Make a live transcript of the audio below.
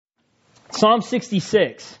Psalm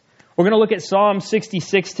 66. We're going to look at Psalm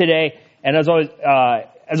 66 today. And as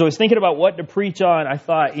I was thinking about what to preach on, I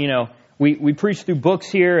thought, we preach through books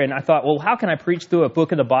here, and I thought, well, how can I preach through a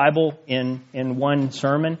book of the Bible in one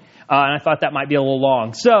sermon? And I thought that might be a little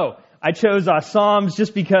long. So I chose Psalms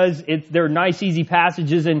just because they're nice, easy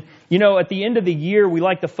passages. And, at the end of the year, we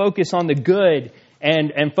like to focus on the good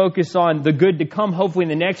and focus on the good to come, hopefully in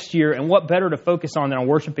the next year. And what better to focus on than on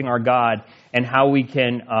worshiping our God and how we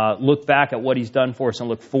can look back at what He's done for us and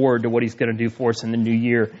look forward to what He's going to do for us in the new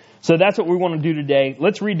year. So that's what we want to do today.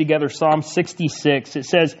 Let's read together Psalm 66. It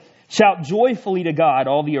says, "Shout joyfully to God,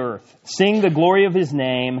 all the earth. Sing the glory of His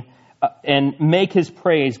name and make His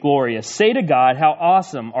praise glorious. Say to God, how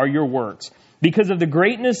awesome are your works. Because of the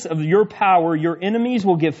greatness of your power, your enemies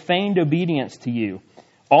will give feigned obedience to you.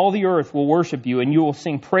 All the earth will worship you, and you will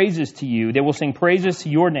sing praises to you. They will sing praises to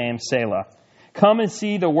your name, Selah. Come and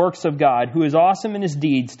see the works of God, who is awesome in His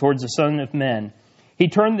deeds towards the Son of Men. He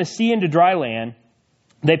turned the sea into dry land.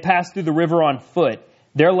 They passed through the river on foot.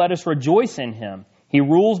 There let us rejoice in Him. He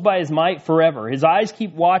rules by His might forever. His eyes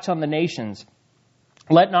keep watch on the nations.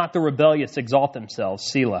 Let not the rebellious exalt themselves,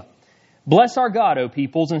 Selah. Bless our God, O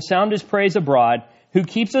peoples, and sound His praise abroad, who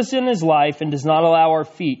keeps us in His life and does not allow our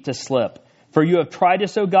feet to slip. For you have tried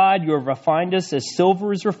us, O God, you have refined us as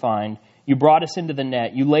silver is refined. You brought us into the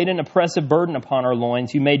net. You laid an oppressive burden upon our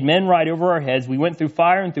loins. You made men ride over our heads. We went through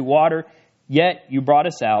fire and through water, yet you brought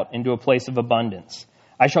us out into a place of abundance.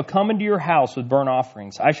 I shall come into your house with burnt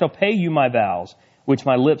offerings. I shall pay you my vows, which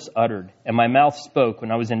my lips uttered, and my mouth spoke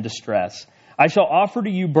when I was in distress. I shall offer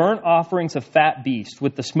to you burnt offerings of fat beasts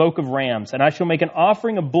with the smoke of rams, and I shall make an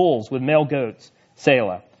offering of bulls with male goats,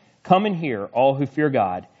 Selah. Come and hear, all who fear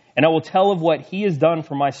God. And I will tell of what He has done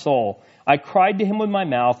for my soul. I cried to Him with my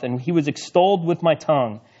mouth, and He was extolled with my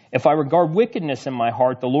tongue. If I regard wickedness in my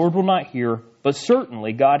heart, the Lord will not hear, but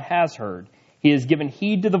certainly God has heard. He has given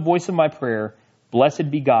heed to the voice of my prayer.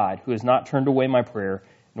 Blessed be God, who has not turned away my prayer,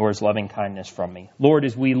 nor His loving kindness from me. Lord,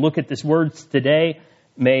 as we look at these words today,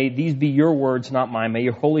 may these be your words, not mine. May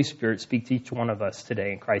your Holy Spirit speak to each one of us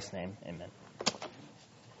today. In Christ's name, amen.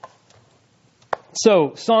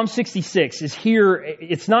 So, Psalm 66 is here.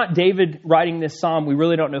 It's not David writing this psalm. We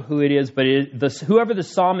really don't know who it is, but whoever the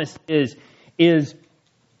psalmist is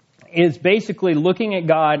basically looking at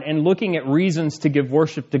God and looking at reasons to give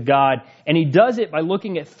worship to God. And he does it by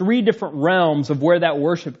looking at three different realms of where that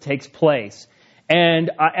worship takes place.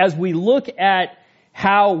 And as we look at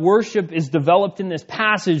how worship is developed in this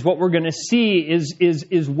passage, what we're going to see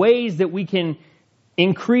is ways that we can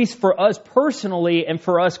increase for us personally and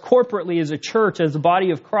for us corporately as a church, as a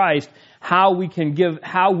body of Christ, how we can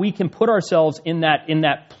put ourselves in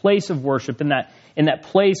that place of worship, in that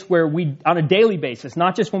place where we, on a daily basis,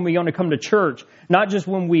 not just when we want to come to church, not just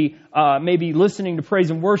when we may be listening to praise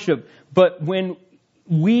and worship, but when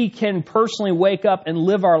we can personally wake up and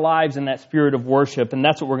live our lives in that spirit of worship. And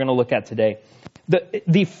that's what we're going to look at today.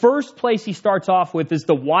 The first place he starts off with is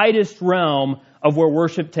the widest realm of where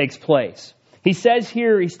worship takes place. He says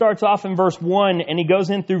here, he starts off in verse 1 and he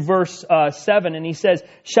goes in through verse 7 and he says,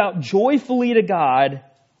 "Shout joyfully to God,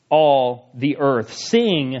 all the earth.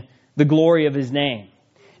 Sing the glory of His name."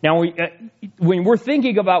 Now, when we're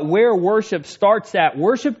thinking about where worship starts at,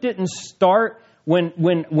 worship didn't start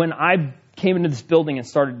when I came into this building and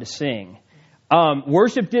started to sing.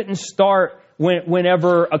 Worship didn't start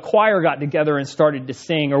whenever a choir got together and started to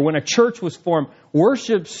sing or when a church was formed.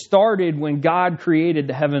 Worship started when God created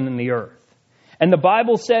the heaven and the earth. And the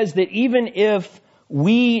Bible says that even if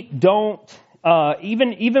we don't,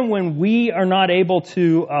 even when we are not able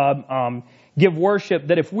to give worship,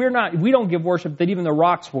 that if we don't give worship, that even the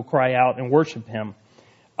rocks will cry out and worship Him.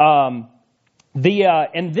 And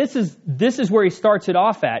this is where he starts it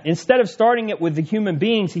off at. Instead of starting it with the human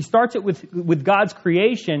beings, he starts it with God's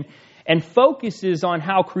creation and focuses on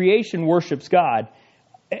how creation worships God.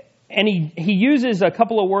 And he uses a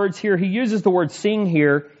couple of words here. He uses the word sing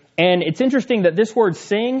here. And it's interesting that this word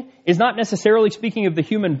sing is not necessarily speaking of the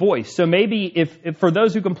human voice. So maybe if for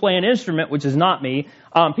those who can play an instrument, which is not me,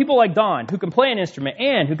 people like Don who can play an instrument,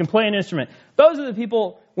 Ann who can play an instrument, those are the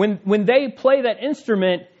people, when they play that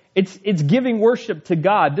instrument, it's giving worship to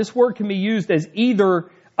God. This word can be used as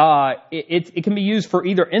either, it can be used for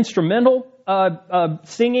either instrumental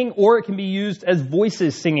singing, or it can be used as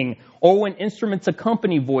voices singing, or when instruments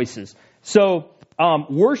accompany voices. So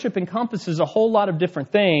worship encompasses a whole lot of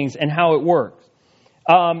different things and how it works.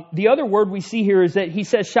 The other word we see here is that he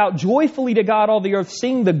says, "Shout joyfully to God, all the earth,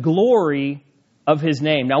 sing the glory of His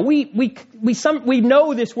name." Now we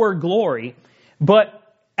know this word glory, but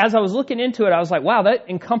as I was looking into it, I was like, wow, that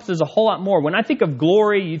encompasses a whole lot more. When I think of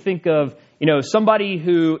glory, you think of, somebody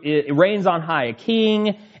who reigns on high, a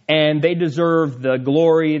king, and they deserve the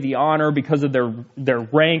glory, the honor because of their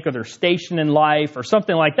rank or their station in life or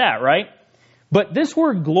something like that, right? But this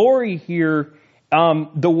word glory here,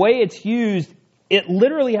 the way it's used, it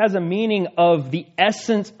literally has a meaning of the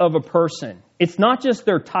essence of a person. It's not just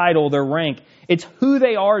their title, their rank. It's who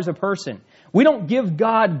they are as a person. We don't give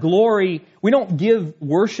God glory. We don't give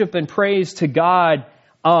worship and praise to God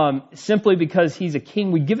simply because He's a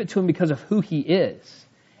king. We give it to Him because of who He is.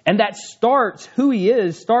 And who He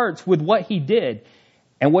is starts with what He did.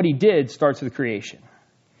 And what He did starts with creation.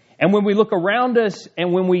 And when we look around us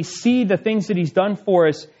and when we see the things that He's done for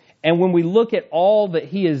us, and when we look at all that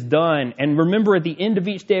He has done, and remember at the end of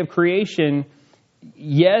each day of creation,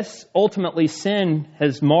 yes, ultimately sin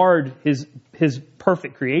has marred His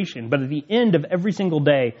perfect creation. But at the end of every single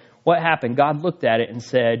day, what happened? God looked at it and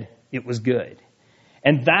said, it was good.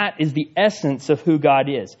 And that is the essence of who God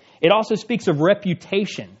is. It also speaks of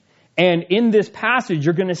reputation. And in this passage,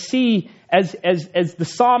 you're going to see as the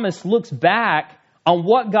psalmist looks back on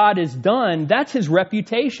what God has done, that's his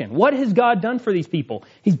reputation. What has God done for these people?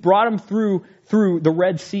 He's brought them through the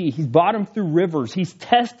Red Sea. He's brought them through rivers. He's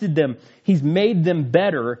tested them. He's made them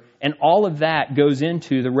better. And all of that goes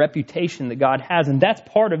into the reputation that God has. And that's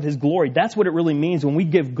part of His glory. That's what it really means when we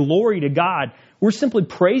give glory to God. We're simply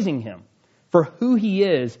praising Him for who He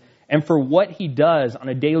is and for what He does on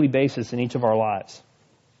a daily basis in each of our lives.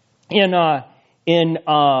 In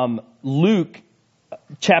Luke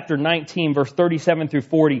chapter 19, verse 37 through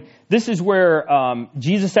 40, this is where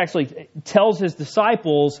Jesus actually tells His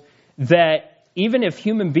disciples that even if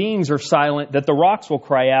human beings are silent, that the rocks will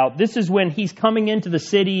cry out. This is when He's coming into the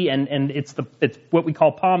city, and it's what we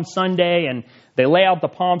call Palm Sunday, and they lay out the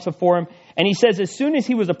palms before Him. And He says, as soon as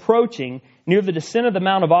He was approaching near the descent of the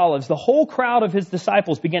Mount of Olives, the whole crowd of His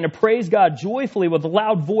disciples began to praise God joyfully with a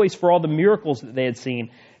loud voice for all the miracles that they had seen,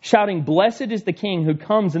 shouting, "Blessed is the King who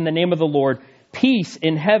comes in the name of the Lord, peace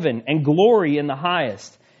in heaven and glory in the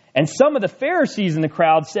highest." And some of the Pharisees in the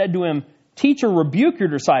crowd said to Him, "Teacher, rebuke your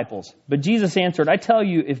disciples." But Jesus answered, "I tell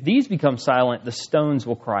you, if these become silent, the stones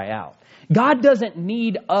will cry out." God doesn't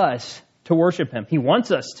need us to worship Him. He wants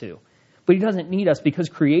us to, but He doesn't need us because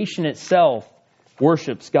creation itself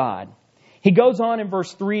worships God. He goes on in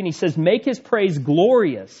verse 3 and He says, "Make His praise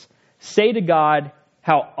glorious. Say to God,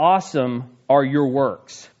 how awesome are your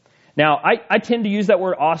works." Now, I tend to use that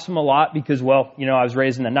word awesome a lot because, I was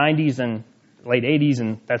raised in the 90s and late 80s,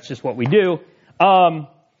 and that's just what we do.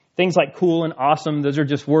 Things like cool and awesome, those are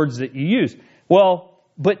just words that you use. Well,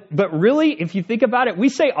 but really, if you think about it, we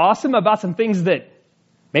say awesome about some things that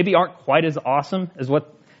maybe aren't quite as awesome as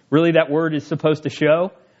what really that word is supposed to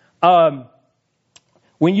show.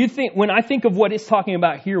 When I think of what it's talking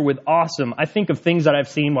about here with awesome, I think of things that I've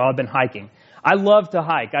seen while I've been hiking. I love to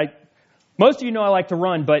hike. Most of you know I like to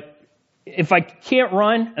run, but if I can't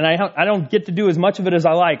run and I don't get to do as much of it as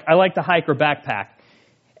I like to hike or backpack.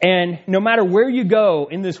 And no matter where you go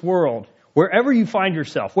in this world, wherever you find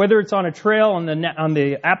yourself, whether it's on a trail on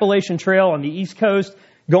the Appalachian Trail on the East Coast,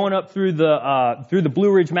 going up through the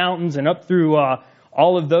Blue Ridge Mountains and up through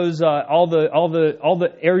all of those all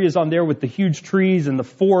the areas on there with the huge trees and the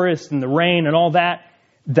forest and the rain and all that,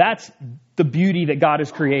 that's the beauty that God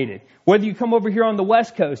has created. Whether you come over here on the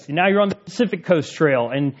West Coast and now you're on the Pacific Coast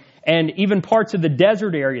Trail and even parts of the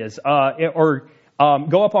desert areas, or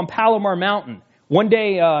go up on Palomar Mountain. One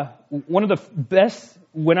day, one of the best,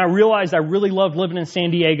 when I realized I really loved living in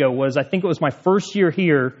San Diego was, I think it was my first year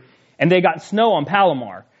here, and they got snow on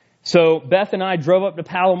Palomar. So Beth and I drove up to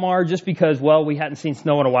Palomar just because, we hadn't seen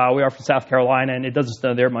snow in a while. We are from South Carolina, and it doesn't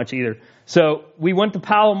snow there much either. So we went to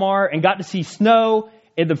Palomar and got to see snow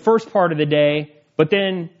in the first part of the day. But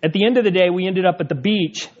then at the end of the day, we ended up at the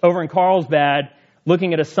beach over in Carlsbad,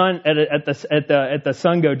 looking at the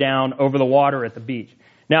sun go down over the water at the beach.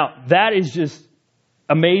 Now that is just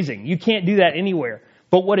amazing. You can't do that anywhere.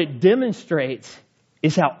 But what it demonstrates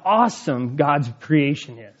is how awesome God's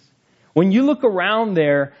creation is. When you look around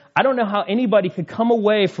there, I don't know how anybody could come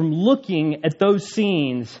away from looking at those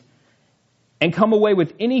scenes and come away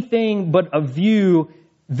with anything but a view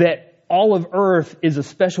that all of earth is a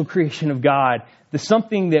special creation of God. There's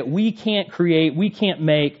something that we can't create, we can't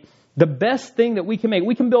make. The best thing that we can make,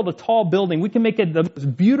 we can build a tall building, we can make it the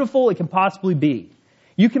most beautiful it can possibly be.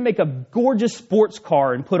 You can make a gorgeous sports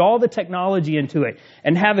car and put all the technology into it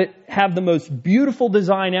and have the most beautiful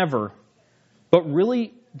design ever. But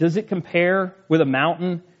really, does it compare with a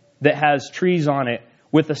mountain that has trees on it,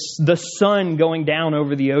 with the sun going down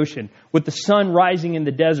over the ocean, with the sun rising in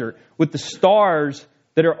the desert, with the stars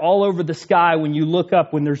that are all over the sky when you look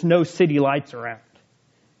up when there's no city lights around?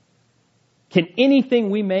 Can anything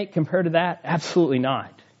we make compare to that? Absolutely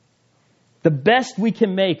not. The best we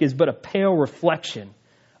can make is but a pale reflection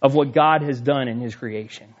of what God has done in His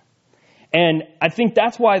creation. And I think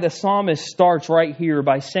that's why the psalmist starts right here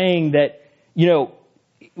by saying that,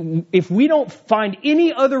 if we don't find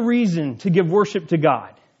any other reason to give worship to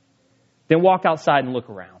God, then walk outside and look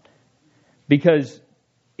around. Because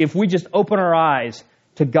if we just open our eyes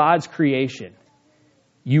to God's creation,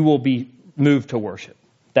 you will be moved to worship.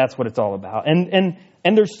 That's what it's all about. And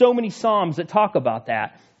there's so many psalms that talk about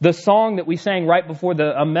that. The song that we sang right before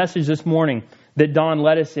a message this morning that Don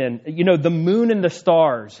led us in, the moon and the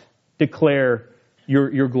stars declare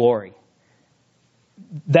your glory.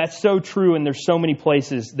 That's so true, and there's so many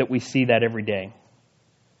places that we see that every day.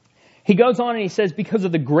 He goes on and he says, because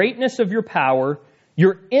of the greatness of your power,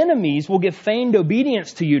 your enemies will give feigned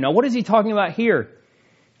obedience to you. Now, what is he talking about here?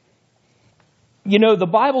 The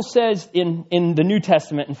Bible says in the New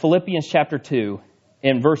Testament, in Philippians chapter 2,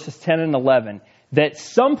 in verses 10 and 11, that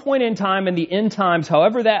some point in time in the end times,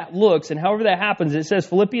 however that looks and however that happens, it says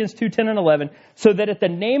Philippians 2, 10 and 11, so that at the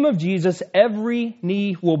name of Jesus, every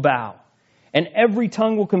knee will bow and every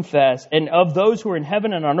tongue will confess, and of those who are in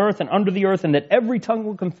heaven and on earth and under the earth, and that every tongue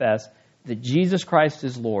will confess that Jesus Christ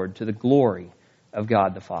is Lord, to the glory of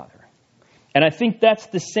God the Father. And I think that's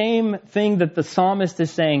the same thing that the psalmist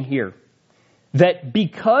is saying here. That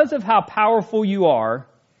because of how powerful you are,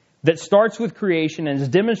 that starts with creation and is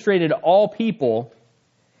demonstrated to all people,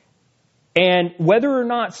 and whether or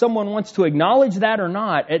not someone wants to acknowledge that or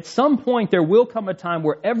not, at some point there will come a time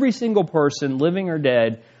where every single person, living or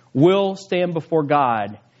dead, will stand before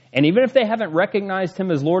God. And even if they haven't recognized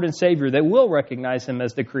Him as Lord and Savior, they will recognize Him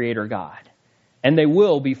as the Creator God. And they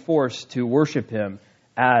will be forced to worship Him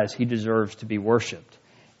as He deserves to be worshiped.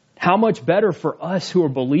 How much better for us who are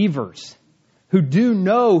believers, who do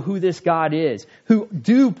know who this God is, who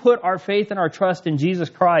do put our faith and our trust in Jesus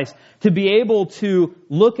Christ, to be able to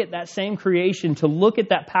look at that same creation, to look at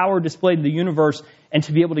that power displayed in the universe, and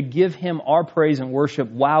to be able to give Him our praise and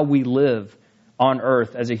worship while we live on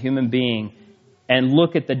earth as a human being, and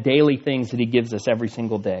look at the daily things that He gives us every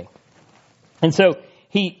single day. And so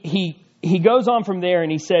he goes on from there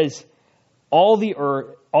and he says, all the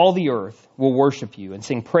earth will worship you and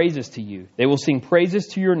sing praises to you. They will sing praises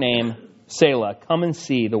to your name, Selah. Come and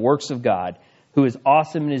see the works of God, who is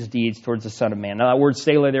awesome in His deeds towards the Son of Man. Now that word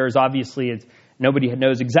Selah there is obviously, nobody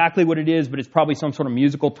knows exactly what it is, but it's probably some sort of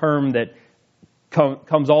musical term that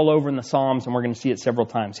comes all over in the Psalms, and we're going to see it several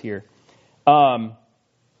times here.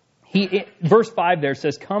 Verse 5 there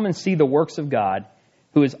says, come and see the works of God,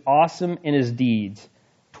 who is awesome in His deeds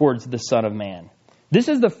towards the Son of Man. This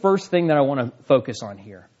is the first thing that I want to focus on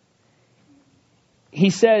here. He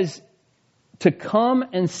says to come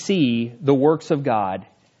and see the works of God,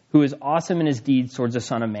 who is awesome in His deeds towards the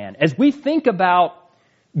Son of Man. As we think about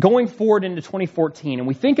going forward into 2014, and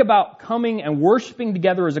we think about coming and worshiping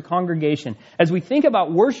together as a congregation, as we think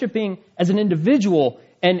about worshiping as an individual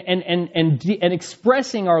and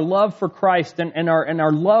expressing our love for Christ and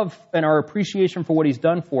our love and our appreciation for what He's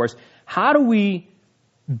done for us, how do we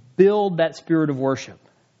build that spirit of worship?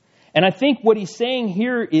 And I think what he's saying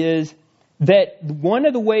here is that one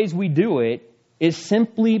of the ways we do it is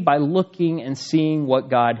simply by looking and seeing what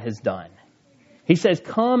God has done. He says,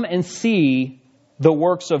 come and see the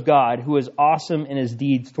works of God, who is awesome in His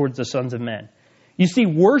deeds towards the sons of men. You see,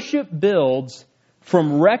 worship builds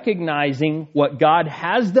from recognizing what God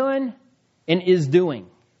has done and is doing.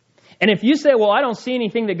 And if you say, well, I don't see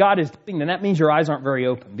anything that God is doing, then that means your eyes aren't very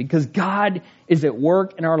open, because God is at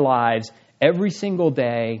work in our lives every single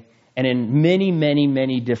day and in many, many,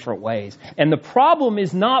 many different ways. And the problem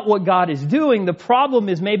is not what God is doing. The problem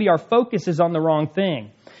is maybe our focus is on the wrong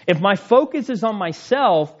thing. If my focus is on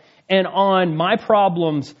myself and on my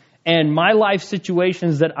problems and my life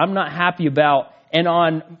situations that I'm not happy about, and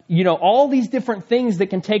on, all these different things that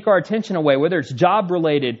can take our attention away, whether it's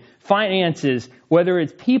job-related, finances, whether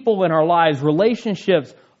it's people in our lives,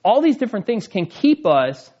 relationships, all these different things can keep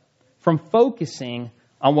us from focusing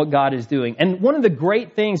on what God is doing. And one of the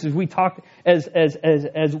great things as we talked, as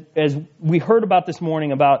we heard about this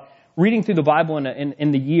morning about reading through the Bible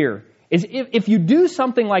in the year, is if you do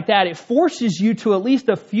something like that, it forces you to at least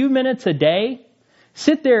a few minutes a day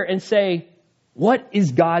sit there and say, what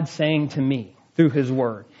is God saying to me through His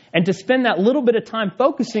Word? And to spend that little bit of time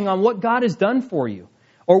focusing on what God has done for you,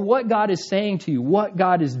 or what God is saying to you, what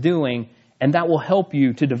God is doing, and that will help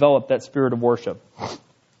you to develop that spirit of worship.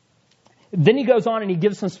 Then he goes on and he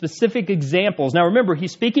gives some specific examples. Now remember,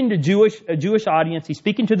 he's speaking to a Jewish audience. He's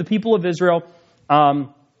speaking to the people of Israel.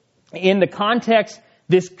 In the context,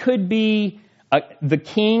 this could be the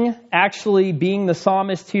king actually being the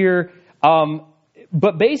psalmist here.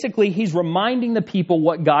 But basically, he's reminding the people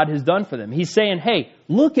what God has done for them. He's saying, hey,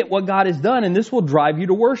 look at what God has done, and this will drive you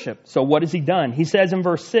to worship. So what has he done? He says in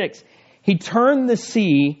verse 6, he turned the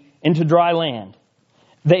sea into dry land.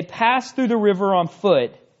 They passed through the river on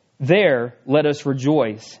foot. There, let us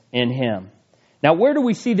rejoice in him. Now, where do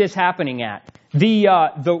we see this happening at?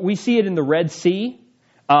 We see it in the Red Sea.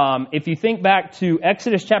 If you think back to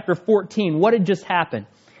Exodus chapter 14, what had just happened?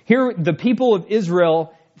 Here, the people of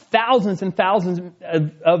Israel, thousands and thousands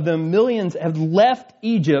of them, millions, have left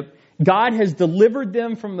Egypt. God has delivered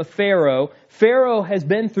them from the Pharaoh. Pharaoh has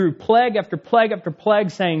been through plague after plague after plague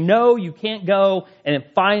saying, no, you can't go. And then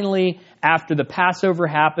finally, after the Passover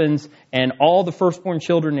happens and all the firstborn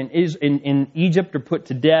children in Egypt are put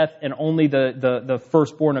to death and only the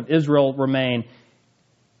firstborn of Israel remain,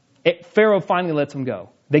 Pharaoh finally lets them go.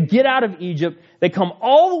 They get out of Egypt. They come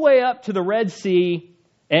all the way up to the Red Sea.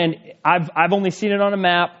 And I've only seen it on a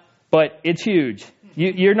map, but it's huge.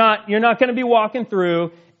 You're not going to be walking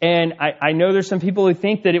through. And I know there's some people who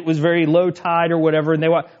think that it was very low tide or whatever, and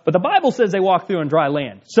but the Bible says they walked through on dry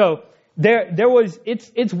land. So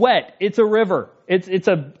it's wet. It's a river. It's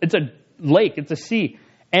a lake. It's a sea.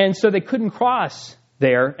 And so they couldn't cross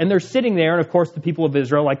there, and they're sitting there. And of course, the people of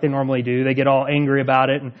Israel, like they normally do, they get all angry about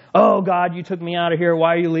it. And, oh God, you took me out of here.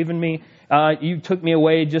 Why are you leaving me? You took me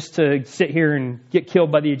away just to sit here and get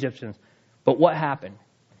killed by the Egyptians. But what happened?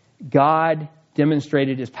 God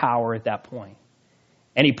demonstrated his power at that point.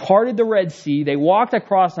 And he parted the Red Sea. They walked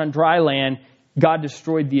across on dry land. God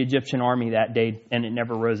destroyed the Egyptian army that day, and it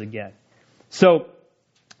never rose again. So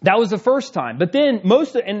that was the first time. But then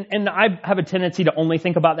and I have a tendency to only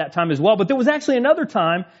think about that time as well, but there was actually another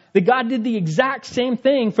time that God did the exact same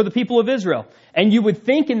thing for the people of Israel. And you would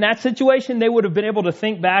think in that situation, they would have been able to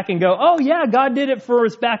think back and go, oh yeah, God did it for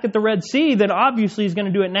us back at the Red Sea, then obviously he's going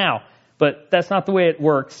to do it now. But that's not the way it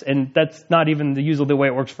works, and that's not even usually the way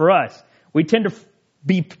it works for us. We tend to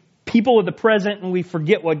be people of the present, and we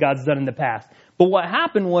forget what God's done in the past. But what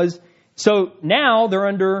happened was, so now they're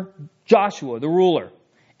under Joshua, the ruler.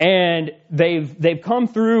 And they've come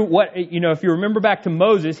through if you remember back to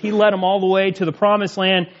Moses, he led them all the way to the promised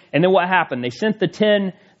land. And then what happened? They sent the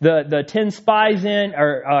 10 spies in,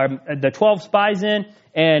 or the 12 spies in.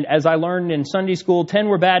 And as I learned in Sunday school, 10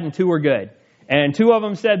 were bad and 2 were good. And 2 of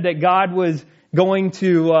them said that God was going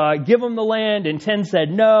to give them the land, and 10 said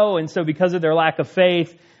no. And so because of their lack of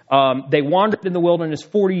faith, they wandered in the wilderness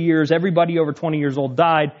 40 years. Everybody over 20 years old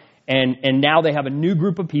died. And now they have a new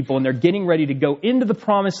group of people, and they're getting ready to go into the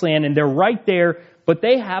promised land, and they're right there, but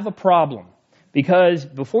they have a problem. Because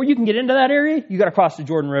before you can get into that area, you got to cross the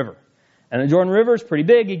Jordan River. And the Jordan River is pretty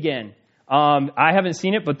big again. I haven't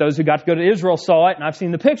seen it, but those who got to go to Israel saw it, and I've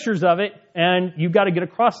seen the pictures of it, and you've got to get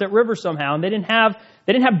across that river somehow. And they didn't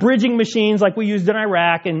have bridging machines like we used in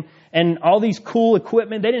Iraq and all these cool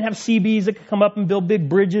equipment. They didn't have CBs that could come up and build big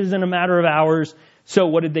bridges in a matter of hours. So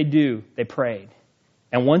what did they do? They prayed.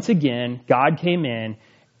 And once again, God came in,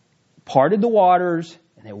 parted the waters,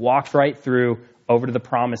 and they walked right through over to the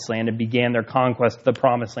promised land and began their conquest of the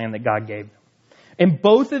promised land that God gave them. In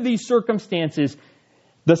both of these circumstances,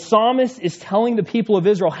 the psalmist is telling the people of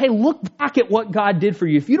Israel, hey, look back at what God did for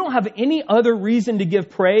you. If you don't have any other reason to give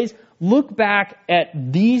praise, look back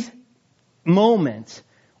at these moments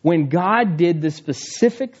when God did the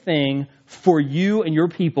specific thing for you and your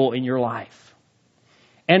people in your life.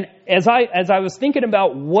 And as I was thinking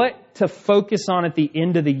about what to focus on at the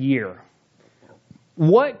end of the year,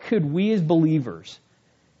 what could we as believers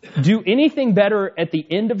do anything better at the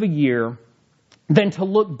end of a year than to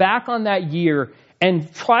look back on that year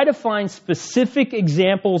and try to find specific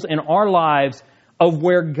examples in our lives of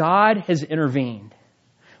where God has intervened,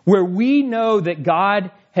 where we know that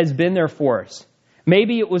God has been there for us.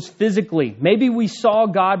 Maybe it was physically. Maybe we saw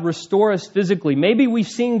God restore us physically. Maybe we've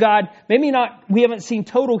seen God, we haven't seen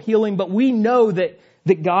total healing, but we know that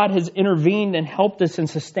God has intervened and helped us and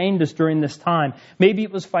sustained us during this time. Maybe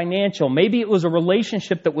it was financial. Maybe it was a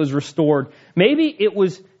relationship that was restored. Maybe it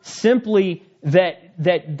was simply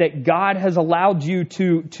that God has allowed you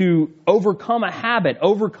to overcome a habit,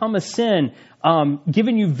 overcome a sin,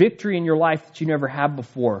 given you victory in your life that you never had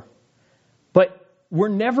before. But we're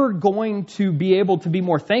never going to be able to be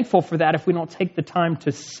more thankful for that if we don't take the time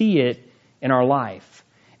to see it in our life.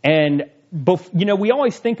 And, we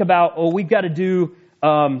always think about, we've got to do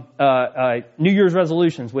New Year's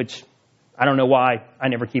resolutions, which I don't know why. I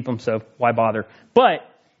never keep them, so why bother? But,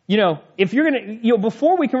 if you're going to,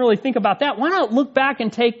 before we can really think about that, why not look back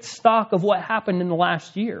and take stock of what happened in the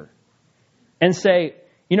last year? And say,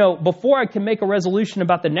 before I can make a resolution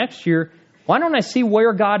about the next year, why don't I see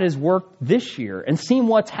where God has worked this year and see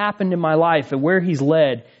what's happened in my life and where He's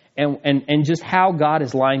led and just how God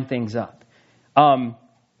has lined things up. And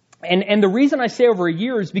the reason I say over a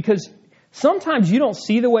year is because sometimes you don't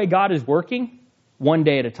see the way God is working one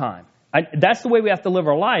day at a time. That's the way we have to live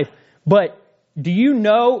our life. But do you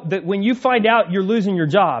know that when you find out you're losing your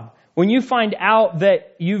job, when you find out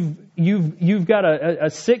that you've got a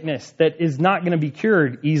sickness that is not going to be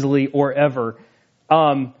cured easily or ever,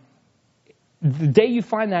 the day you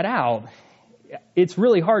find that out, it's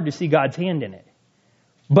really hard to see God's hand in it.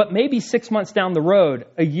 But maybe 6 months down the road,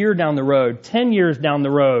 a year down the road, 10 years down the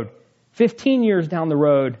road, 15 years down the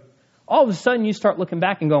road, all of a sudden you start looking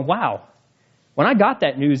back and going, wow, when I got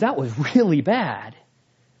that news, that was really bad.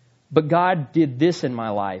 But God did this in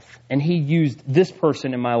my life, and He used this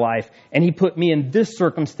person in my life, and He put me in this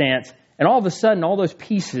circumstance, and all of a sudden all those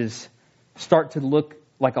pieces start to look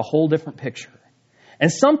like a whole different picture. And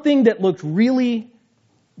something that looked really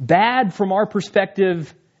bad from our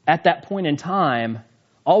perspective at that point in time,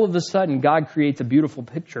 all of a sudden God creates a beautiful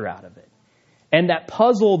picture out of it. And that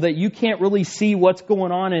puzzle that you can't really see what's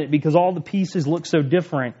going on in it because all the pieces look so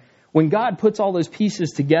different, when God puts all those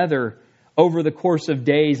pieces together over the course of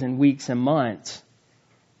days and weeks and months,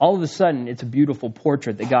 all of a sudden it's a beautiful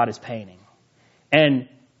portrait that God is painting. And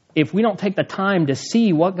if we don't take the time to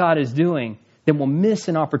see what God is doing, then we'll miss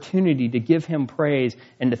an opportunity to give Him praise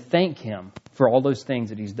and to thank Him for all those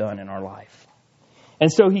things that He's done in our life.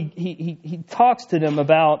 And so he talks to them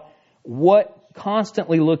about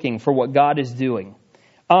constantly looking for what God is doing.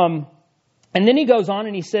 And then he goes on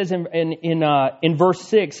and he says in verse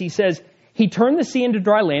 6, he says, He turned the sea into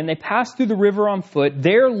dry land. They passed through the river on foot.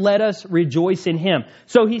 There let us rejoice in Him.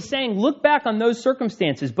 So he's saying, look back on those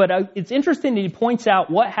circumstances. But it's interesting that he points out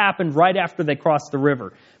what happened right after they crossed the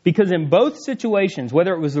river. Because in both situations,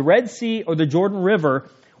 whether it was the Red Sea or the Jordan River,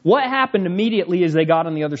 what happened immediately as they got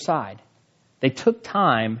on the other side? They took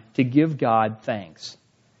time to give God thanks.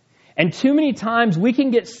 And too many times we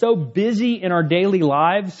can get so busy in our daily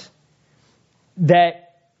lives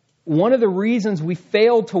that one of the reasons we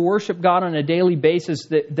fail to worship God on a daily basis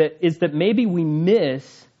is that maybe we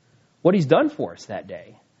miss what He's done for us that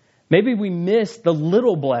day. Maybe we miss the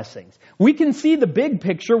little blessings. We can see the big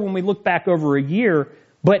picture when we look back over a year,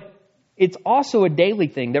 but it's also a daily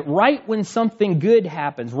thing that right when something good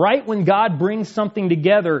happens, right when God brings something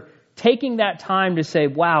together, taking that time to say,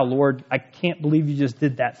 wow, Lord, I can't believe You just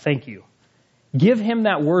did that. Thank You. Give Him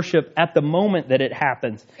that worship at the moment that it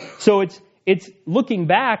happens. So it's looking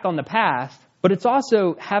back on the past, but it's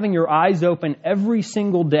also having your eyes open every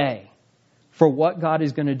single day for what God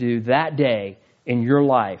is going to do that day in your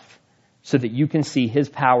life so that you can see His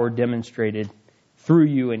power demonstrated through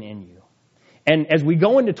you and in you. And as we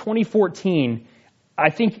go into 2014, I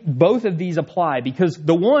think both of these apply because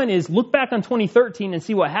the one is look back on 2013 and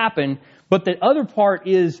see what happened. But the other part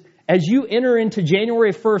is as you enter into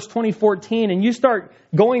January 1st, 2014, and you start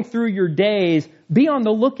going through your days, be on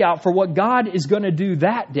the lookout for what God is going to do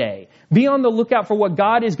that day. Be on the lookout for what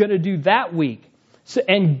God is going to do that week.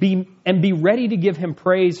 And be ready to give Him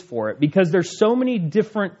praise for it because there's so many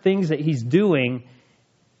different things that He's doing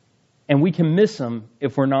and we can miss them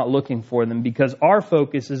if we're not looking for them because our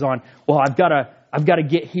focus is on, well, I've got to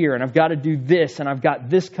get here and I've got to do this and I've got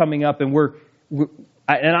this coming up and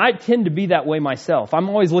I tend to be that way myself. I'm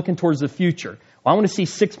always looking towards the future. Well, I want to see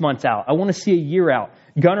 6 months out. I want to see a year out.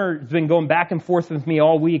 Gunner's been going back and forth with me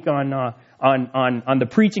all week on the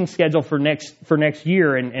preaching schedule for next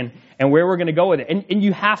year and where we're going to go with it. And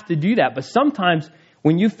you have to do that. But sometimes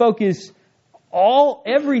when you focus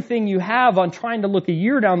everything you have on trying to look a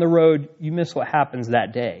year down the road, you miss what happens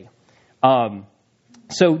that day.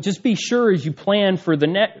 So just be sure as you plan for the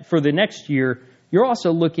next year, you're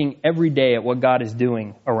also looking every day at what God is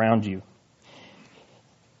doing around you.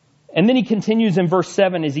 And then he continues in verse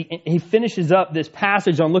 7 as he finishes up this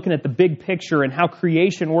passage on looking at the big picture and how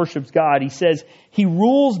creation worships God. He says, He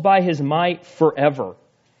rules by His might forever.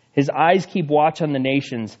 His eyes keep watch on the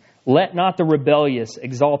nations. Let not the rebellious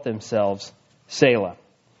exalt themselves. Selah.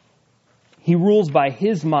 He rules by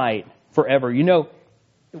His might forever. You know,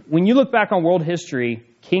 when you look back on world history,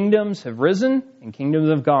 kingdoms have risen and kingdoms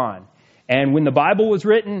have gone. And when the Bible was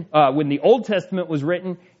written, when the Old Testament was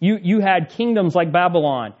written, you had kingdoms like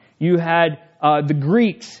Babylon. You had the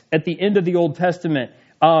Greeks at the end of the Old Testament.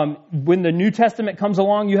 When the New Testament comes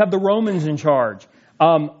along, you have the Romans in charge.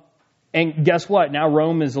 And guess what? Now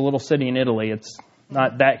Rome is a little city in Italy. It's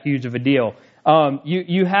not that huge of a deal.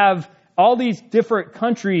 You have all these different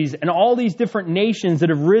countries and all these different nations that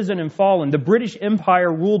have risen and fallen. The British Empire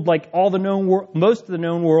ruled like most of the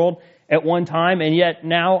known world at one time, and yet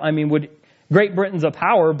now, Great Britain's a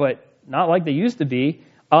power, but not like they used to be.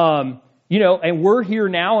 And we're here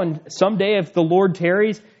now, and someday, if the Lord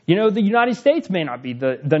tarries, The United States may not be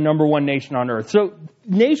the number one nation on earth. So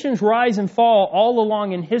nations rise and fall all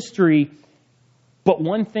along in history, but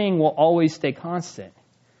one thing will always stay constant.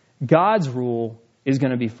 God's rule is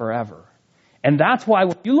going to be forever. And that's why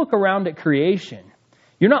when you look around at creation,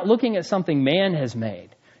 you're not looking at something man has made.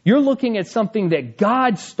 You're looking at something that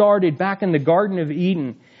God started back in the Garden of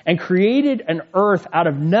Eden and created an earth out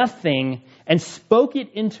of nothing and spoke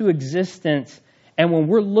it into existence. And when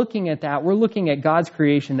we're looking at that, we're looking at God's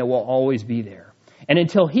creation that will always be there. And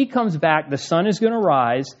until He comes back, the sun is going to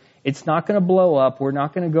rise. It's not going to blow up. We're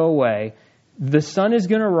not going to go away. The sun is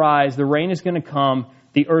going to rise. The rain is going to come.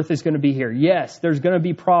 The earth is going to be here. Yes, there's going to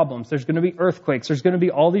be problems. There's going to be earthquakes. There's going to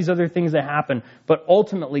be all these other things that happen. But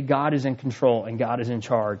ultimately, God is in control and God is in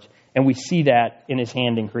charge. And we see that in His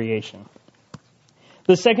hand in creation.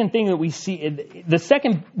 The second thing that we see, the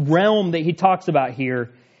second realm that he talks about here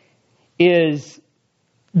is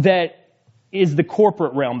the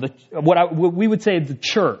corporate realm, what we would say the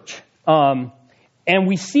church. And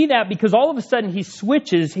we see that because all of a sudden he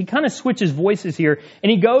kind of switches voices here.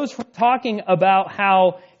 And he goes from talking about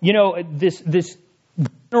how, this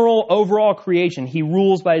general overall creation, He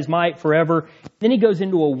rules by His might forever. Then he goes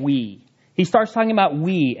into a we. He starts talking about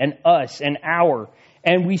we and us and our.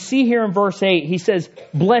 And we see here in verse 8, he says,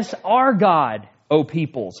 "Bless our God, O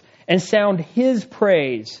peoples, and sound His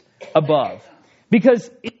praise above." Because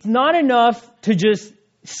it's not enough to just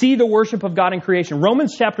see the worship of God in creation.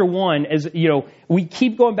 Romans chapter 1, we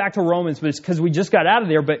keep going back to Romans, but it's because we just got out of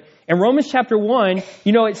there. But in Romans chapter 1,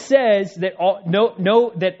 it says that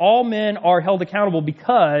that all men are held accountable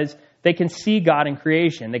because they can see God in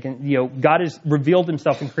creation. They can, God has revealed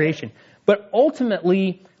Himself in creation. But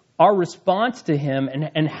ultimately, our response to Him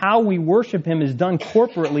and how we worship Him is done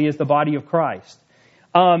corporately as the body of Christ.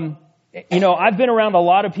 I've been around a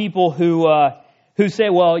lot of people who say,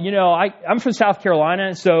 well, I'm from South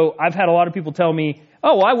Carolina, so I've had a lot of people tell me,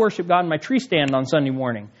 oh, well, I worship God in my tree stand on Sunday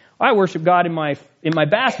morning. I worship God in my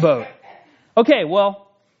bass boat. Okay,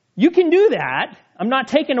 well, you can do that. I'm not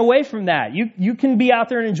taking away from that. You can be out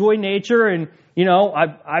there and enjoy nature. And,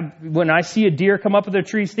 when I see a deer come up with a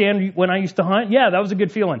tree stand when I used to hunt, yeah, that was a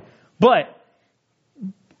good feeling. But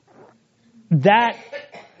that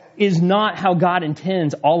is not how God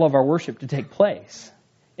intends all of our worship to take place.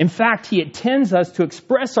 In fact, He intends us to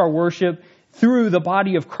express our worship through the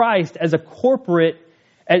body of Christ as a corporate,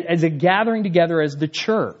 as a gathering together as the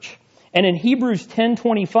church. And in Hebrews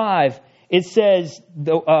 10:25, it says,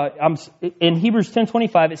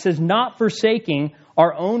 "Not forsaking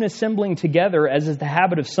our own assembling together, as is the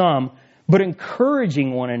habit of some, but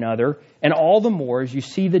encouraging one another, and all the more as you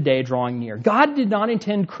see the day drawing near." God did not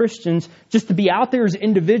intend Christians just to be out there as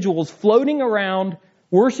individuals floating around,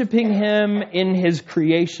 worshiping Him in His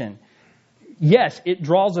creation. Yes, it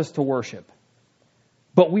draws us to worship.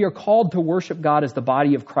 But we are called to worship God as the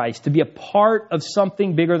body of Christ, to be a part of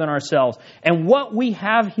something bigger than ourselves. And what we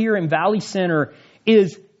have here in Valley Center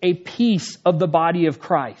is a piece of the body of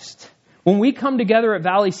Christ. When we come together at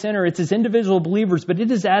Valley Center, it's as individual believers, but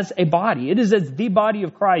it is as a body. It is as the body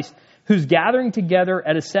of Christ who's gathering together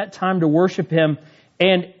at a set time to worship Him.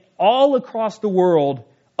 And all across the world,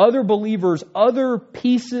 other believers, other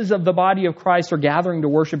pieces of the body of Christ are gathering to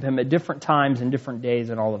worship Him at different times and different days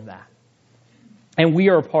and all of that. And we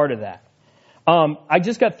are a part of that. I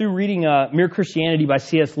just got through reading Mere Christianity by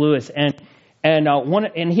C.S. Lewis, and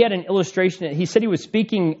he had an illustration. He said he was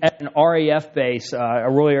speaking at an RAF base, a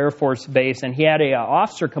Royal Air Force base, and he had an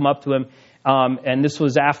officer come up to him, and this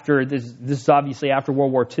was after this is obviously after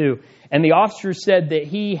World War II. And the officer said that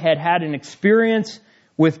he had an experience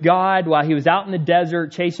with God while he was out in the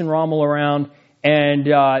desert chasing Rommel around, and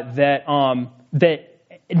that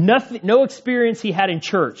no experience he had in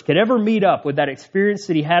church could ever meet up with that experience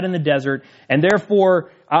that he had in the desert, and therefore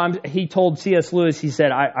he told C.S. Lewis, he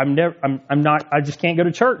said, I just can't go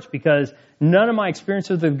to church because none of my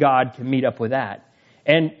experiences with God can meet up with that.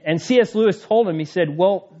 And C.S. Lewis told him, he said,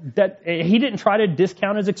 well, that he didn't try to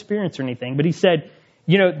discount his experience or anything, but he said,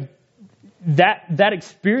 that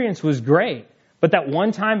experience was great, but that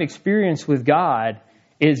one-time experience with God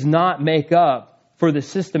is not make up for the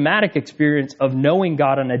systematic experience of knowing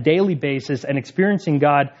God on a daily basis and experiencing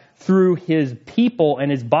God through His people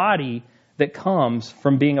and His body that comes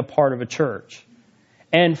from being a part of a church.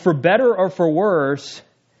 And for better or for worse,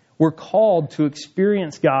 we're called to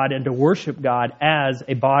experience God and to worship God as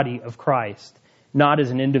a body of Christ, not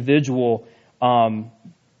as an individual,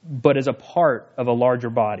 but as a part of a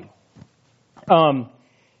larger body.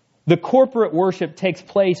 The corporate worship takes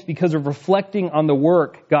place because of reflecting on the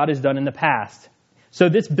work God has done in the past. So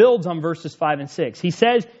this builds on verses 5 and 6. He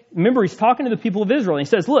says, remember, he's talking to the people of Israel. And he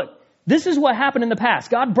says, look, this is what happened in the past.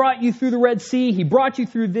 God brought you through the Red Sea. He brought you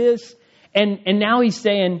through this. And now he's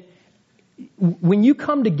saying, when you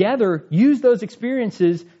come together, use those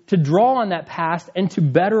experiences to draw on that past and to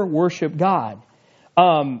better worship God.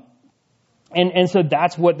 And so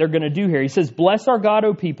that's what they're going to do here. He says, bless our God,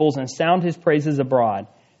 O peoples, and sound his praises abroad.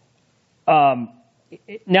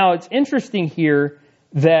 Now, it's interesting here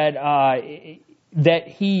that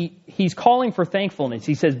he's calling for thankfulness.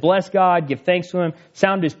 He says, bless God, give thanks to him,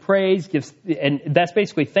 sound his praise, and that's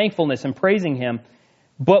basically thankfulness and praising him.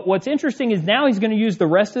 But what's interesting is now he's going to use the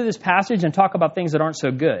rest of this passage and talk about things that aren't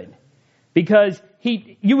so good. Because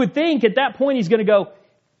you would think at that point he's going to go,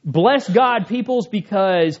 bless God, peoples,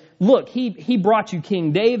 because look, he brought you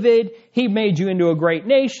King David. He made you into a great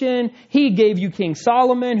nation. He gave you King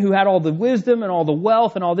Solomon, who had all the wisdom and all the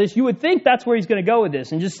wealth and all this. You would think that's where he's going to go with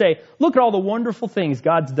this and just say, look at all the wonderful things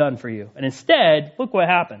God's done for you. And instead, look what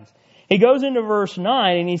happens. He goes into verse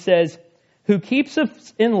 9 and he says, who keeps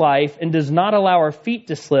us in life and does not allow our feet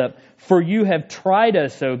to slip, for you have tried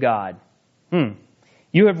us, O God.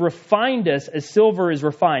 You have refined us as silver is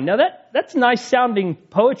refined. Now that's nice sounding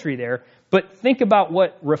poetry there, but think about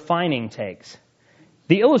what refining takes.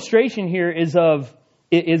 The illustration here is of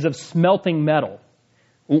smelting metal.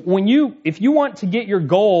 If you want to get your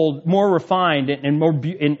gold more refined and more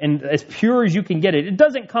and as pure as you can get it, it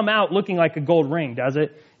doesn't come out looking like a gold ring, does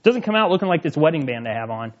it? It doesn't come out looking like this wedding band I have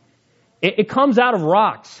on. It comes out of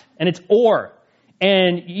rocks and it's ore.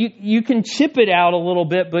 And you can chip it out a little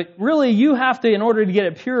bit, but really you have to, in order to get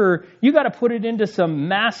it pure, you got to put it into some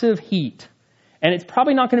massive heat. And it's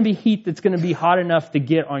probably not going to be heat that's going to be hot enough to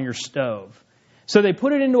get on your stove. So they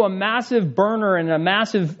put it into a massive burner and a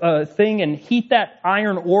massive thing and heat that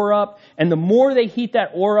iron ore up. And the more they heat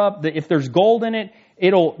that ore up, if there's gold in it,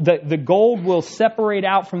 the gold will separate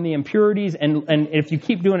out from the impurities. And if you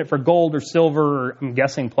keep doing it for gold or silver, or I'm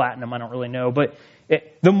guessing platinum, I don't really know. But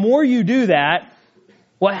the more you do that,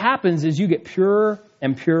 what happens is you get purer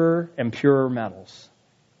and purer and purer metals.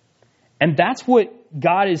 And that's what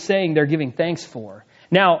God is saying they're giving thanks for.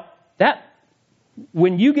 Now,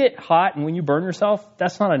 when you get hot and when you burn yourself,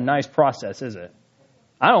 that's not a nice process, is it?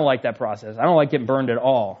 I don't like that process. I don't like getting burned at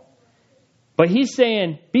all. But he's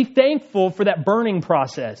saying, be thankful for that burning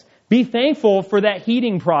process. Be thankful for that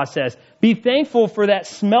heating process. Be thankful for that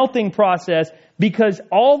smelting process. Because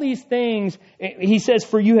all these things, he says,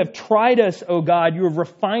 for you have tried us, O God, you have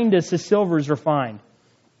refined us as silver is refined.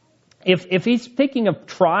 If he's thinking of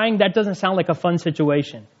trying, that doesn't sound like a fun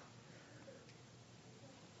situation.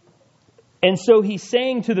 And so he's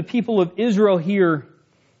saying to the people of Israel here,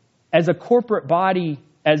 as a corporate body,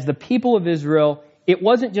 as the people of Israel, it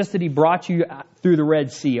wasn't just that he brought you through the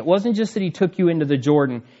Red Sea. It wasn't just that he took you into the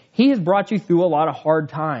Jordan. He has brought you through a lot of hard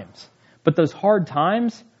times. But those hard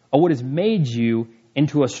times are what has made you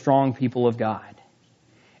into a strong people of God.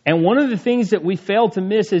 And one of the things that we fail to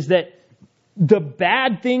miss is that the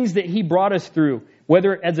bad things that he brought us through,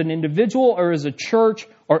 whether as an individual or as a church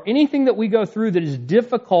or anything that we go through that is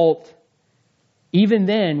difficult, even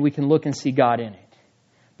then we can look and see God in it.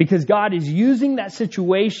 Because God is using that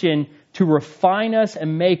situation to refine us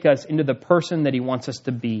and make us into the person that he wants us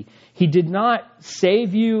to be. He did not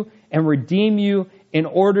save you and redeem you in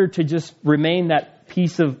order to just remain that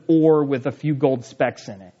piece of ore with a few gold specks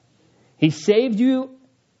in it. He saved you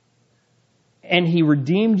and he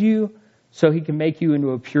redeemed you so he can make you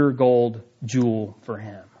into a pure gold jewel for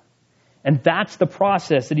him. And that's the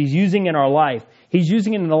process that he's using in our life. He's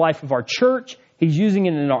using it in the life of our church. He's using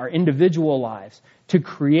it in our individual lives to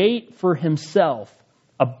create for himself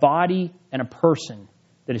a body and a person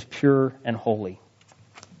that is pure and holy.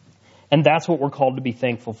 And that's what we're called to be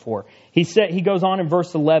thankful for. He goes on in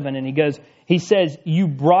verse 11 and he says, you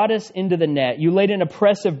brought us into the net. You laid an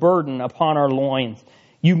oppressive burden upon our loins.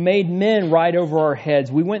 You made men ride over our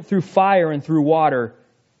heads. We went through fire and through water.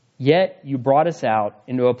 Yet you brought us out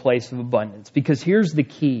into a place of abundance. Because here's the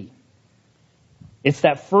key. It's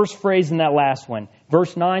that first phrase in that last one.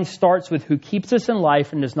 Verse 9 starts with who keeps us in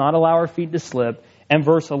life and does not allow our feet to slip. And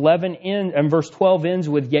verse 12 ends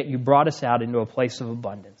with yet you brought us out into a place of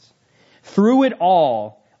abundance. Through it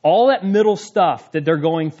all that middle stuff that they're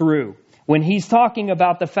going through, when he's talking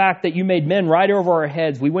about the fact that you made men ride over our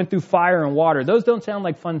heads, we went through fire and water, those don't sound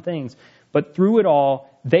like fun things. But through it all,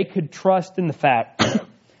 they could trust in the fact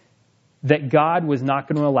that God was not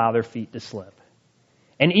going to allow their feet to slip.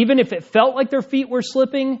 And even if it felt like their feet were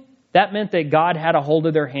slipping, that meant that God had a hold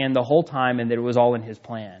of their hand the whole time and that it was all in his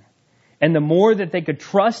plan. And the more that they could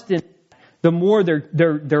trust in, the more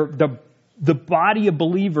the body of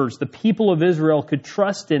believers, the people of Israel could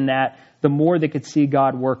trust in that, the more they could see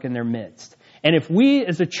God work in their midst. And if we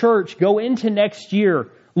as a church go into next year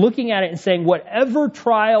looking at it and saying, whatever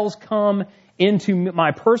trials come into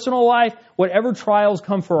my personal life, whatever trials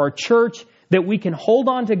come for our church, that we can hold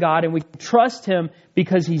on to God and we can trust Him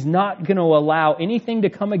because He's not going to allow anything to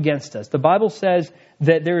come against us. The Bible says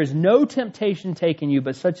that there is no temptation taken you,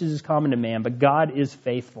 but such as is common to man. But God is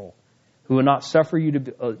faithful, who will not suffer you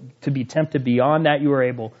to be tempted beyond that you are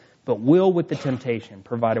able, but will with the temptation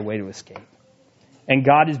provide a way to escape. And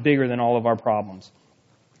God is bigger than all of our problems.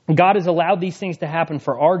 God has allowed these things to happen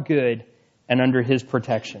for our good and under His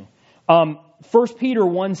protection. 1 Peter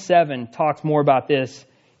 1:7 talks more about this.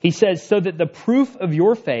 He says, so that the proof of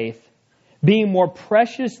your faith, being more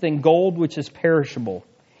precious than gold which is perishable,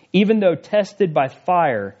 even though tested by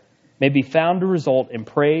fire, may be found to result in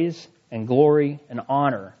praise and glory and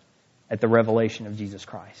honor at the revelation of Jesus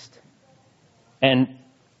Christ. And,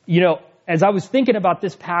 as I was thinking about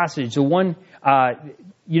this passage, the one,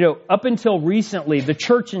 up until recently, the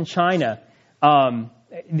church in China,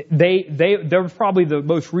 they're probably the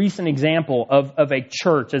most recent example of a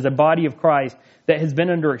church as a body of Christ that has been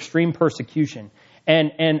under extreme persecution.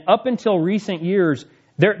 And up until recent years,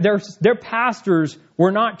 their pastors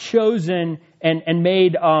were not chosen and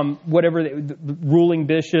made whatever ruling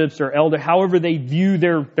bishops or elder, however they view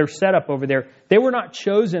their setup over there. They were not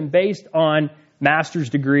chosen based on master's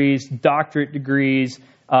degrees, doctorate degrees,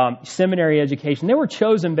 seminary education. They were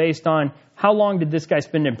chosen based on how long did this guy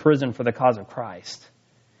spend in prison for the cause of Christ.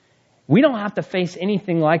 We don't have to face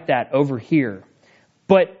anything like that over here.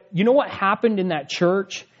 But you know what happened in that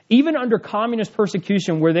church? Even under communist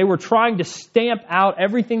persecution, where they were trying to stamp out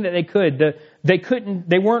everything that they could,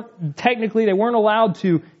 they weren't allowed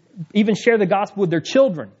to even share the gospel with their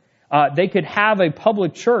children. They could have a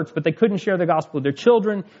public church, but they couldn't share the gospel with their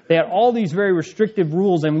children. They had all these very restrictive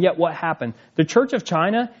rules, and yet what happened? The Church of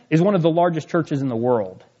China is one of the largest churches in the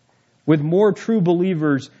world, with more true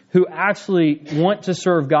believers who actually want to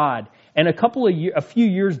serve God. And a few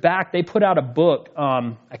years back, they put out a book.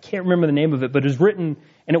 I can't remember the name of it, but it was written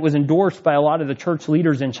and it was endorsed by a lot of the church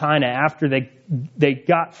leaders in China after they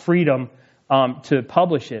got freedom to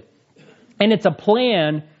publish it. And it's a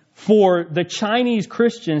plan for the Chinese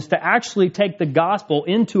Christians to actually take the gospel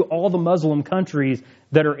into all the Muslim countries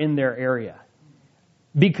that are in their area.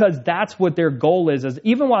 Because that's what their goal is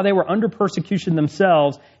even while they were under persecution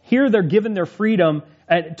themselves, here they're given their freedom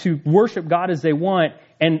to worship God as they want.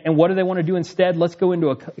 And what do they want to do instead? Let's go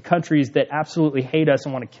into countries that absolutely hate us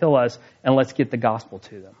and want to kill us, and let's get the gospel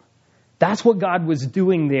to them. That's what God was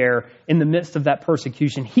doing there in the midst of that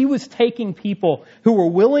persecution. He was taking people who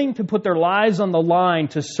were willing to put their lives on the line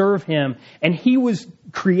to serve Him, and He was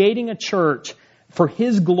creating a church for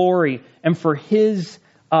His glory and for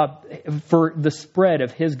the spread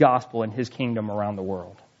of His gospel and His kingdom around the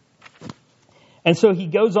world. And so he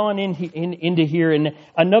goes on into here, and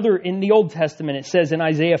another in the Old Testament, it says in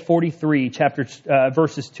Isaiah 43,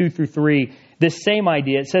 verses 2 through 3, this same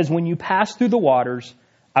idea. It says, when you pass through the waters,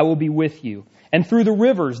 I will be with you. And through the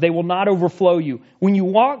rivers, they will not overflow you. When you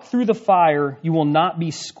walk through the fire, you will not be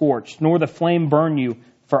scorched, nor the flame burn you.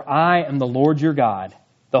 For I am the Lord your God,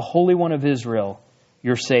 the Holy One of Israel,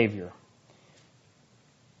 your Savior.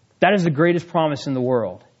 That is the greatest promise in the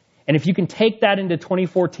world. And if you can take that into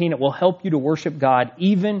 2014, it will help you to worship God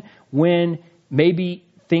even when maybe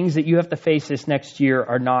things that you have to face this next year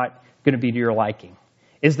are not going to be to your liking.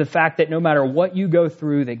 Is the fact that no matter what you go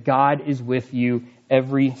through, that God is with you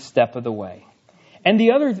every step of the way. And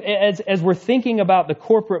the other, as we're thinking about the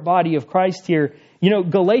corporate body of Christ here,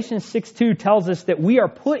 Galatians 6:2 tells us that we are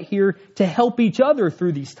put here to help each other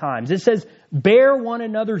through these times. It says, bear one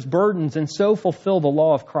another's burdens and so fulfill the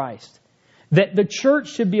law of Christ. That the church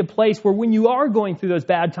should be a place where when you are going through those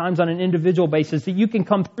bad times on an individual basis, that you can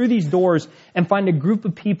come through these doors and find a group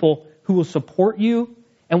of people who will support you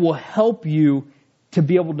and will help you to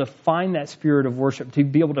be able to find that spirit of worship, to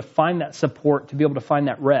be able to find that support, to be able to find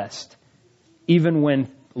that rest, even when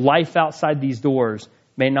life outside these doors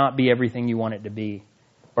may not be everything you want it to be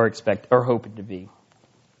or expect or hope it to be.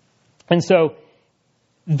 And so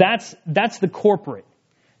that's the corporate,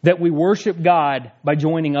 that we worship God by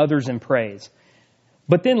joining others in praise.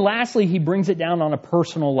 But then lastly, he brings it down on a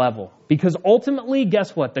personal level. Because ultimately,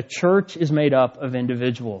 guess what? The church is made up of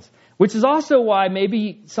individuals. Which is also why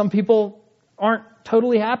maybe some people aren't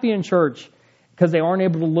totally happy in church, because they aren't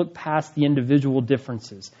able to look past the individual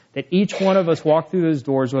differences. That each one of us walk through those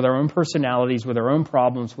doors with our own personalities, with our own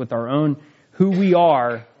problems, with our own who we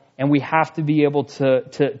are, and we have to be able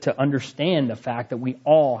to understand the fact that we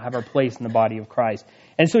all have our place in the body of Christ.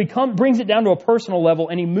 And so he brings it down to a personal level,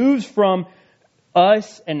 and he moves from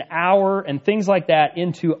us and our and things like that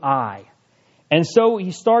into I. And so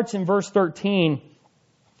he starts in verse 13,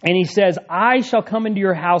 And he says, I shall come into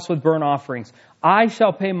your house with burnt offerings. I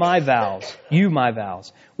shall pay my vows, my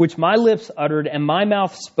vows, which my lips uttered and my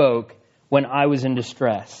mouth spoke when I was in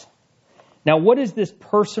distress. Now, what does this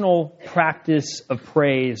personal practice of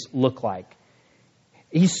praise look like?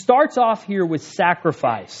 He starts off here with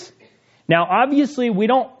sacrifice. Now, obviously, we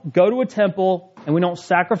don't go to a temple and we don't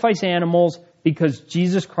sacrifice animals because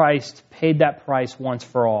Jesus Christ paid that price once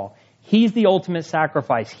for all. He's the ultimate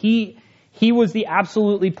sacrifice. He was the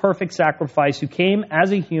absolutely perfect sacrifice who came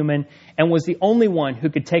as a human and was the only one who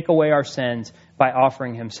could take away our sins by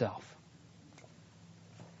offering himself.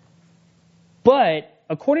 But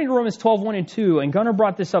according to Romans 12:1 and 2, and Gunnar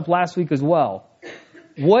brought this up last week as well,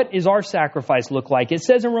 what does our sacrifice look like? It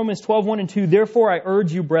says in Romans 12:1 and 2, therefore I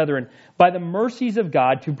urge you, brethren, by the mercies of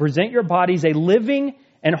God, to present your bodies a living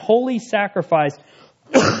and holy sacrifice,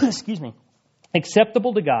 excuse me,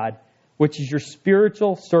 acceptable to God, which is your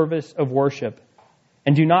spiritual service of worship.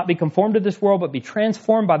 And do not be conformed to this world, but be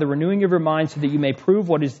transformed by the renewing of your mind, so that you may prove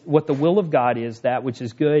what the will of God is, that which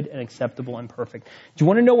is good and acceptable and perfect. Do you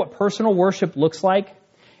want to know what personal worship looks like?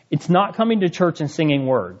 It's not coming to church and singing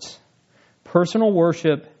words. Personal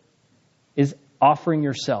worship is offering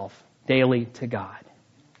yourself daily to God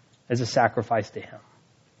as a sacrifice to Him.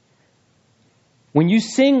 When you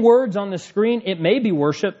sing words on the screen, it may be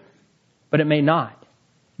worship, but it may not.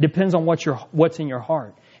 It depends on what's in your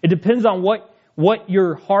heart. It depends on what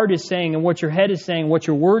your heart is saying and what your head is saying, what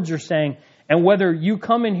your words are saying, and whether you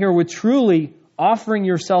come in here with truly offering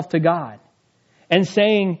yourself to God and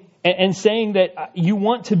saying that you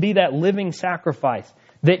want to be that living sacrifice.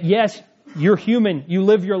 That yes, you're human, you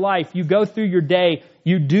live your life, you go through your day,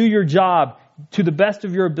 you do your job to the best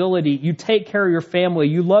of your ability, you take care of your family,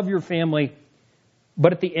 you love your family,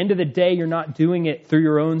 but at the end of the day, you're not doing it through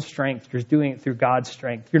your own strength, you're doing it through God's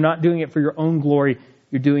strength. You're not doing it for your own glory,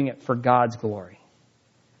 you're doing it for God's glory.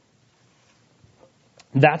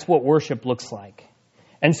 That's what worship looks like.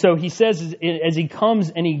 And so he says, as he comes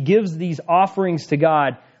and he gives these offerings to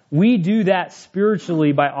God, we do that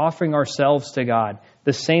spiritually by offering ourselves to God,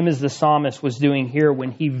 the same as the psalmist was doing here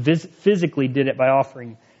when he physically did it by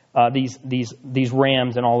offering these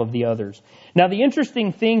rams and all of the others. Now, the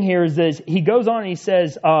interesting thing here is that he goes on and he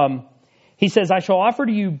says, I shall offer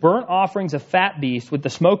to you burnt offerings of fat beasts with the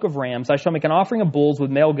smoke of rams. I shall make an offering of bulls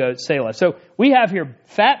with male goats, Selah. So we have here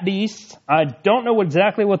fat beasts. I don't know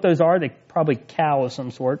exactly what those are. They probably cow of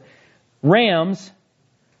some sort. Rams,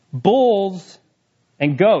 bulls,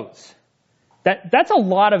 and goats. That's a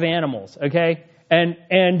lot of animals, okay? And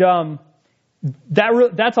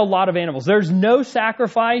that's a lot of animals. There's no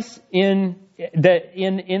sacrifice in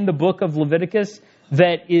the book of Leviticus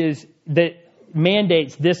that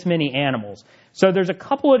mandates this many animals. So there's a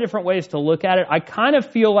couple of different ways to look at it. I kind of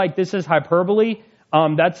feel like this is hyperbole.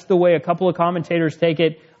 That's the way a couple of commentators take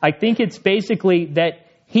it. I think it's basically that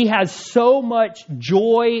he has so much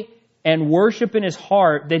joy and worship in his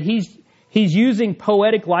heart that he's using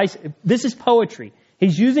poetic license. This is poetry.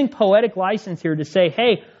 He's using poetic license here to say,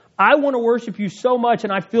 hey, I want to worship you so much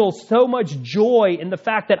and I feel so much joy in the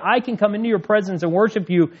fact that I can come into your presence and worship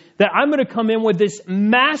you that I'm going to come in with this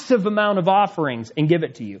massive amount of offerings and give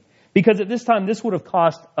it to you. Because at this time, this would have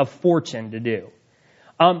cost a fortune to do.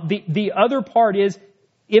 The other part is,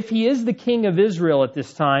 if he is the king of Israel at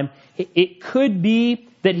this time, it could be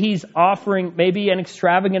that he's offering maybe an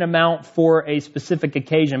extravagant amount for a specific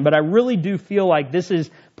occasion. But I really do feel like this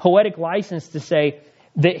is poetic license to say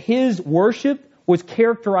that his worship was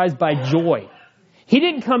characterized by joy. He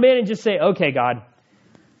didn't come in and just say, okay, God,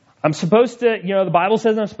 I'm supposed to, the Bible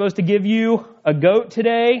says I'm supposed to give you a goat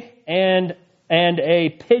today and a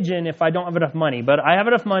pigeon if I don't have enough money. But I have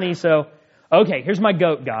enough money, so, okay, here's my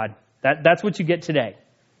goat, God. That's what you get today.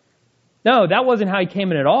 No, that wasn't how he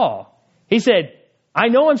came in at all. He said, I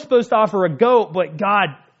know I'm supposed to offer a goat, but God,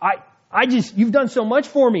 you've done so much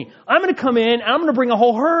for me. I'm going to come in and I'm going to bring a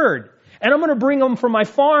whole herd. And I'm going to bring them from my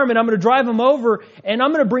farm and I'm going to drive them over and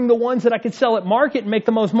I'm going to bring the ones that I could sell at market and make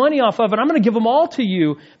the most money off of. And I'm going to give them all to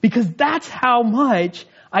you because that's how much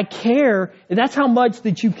I care. And that's how much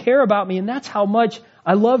that you care about me. And that's how much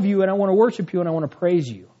I love you and I want to worship you and I want to praise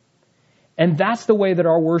you. And that's the way that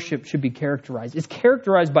our worship should be characterized. It's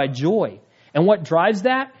characterized by joy. And what drives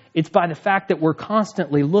that? It's by the fact that we're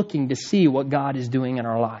constantly looking to see what God is doing in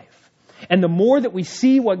our life. And the more that we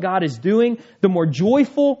see what God is doing, the more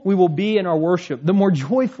joyful we will be in our worship. The more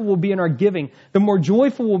joyful we'll be in our giving. The more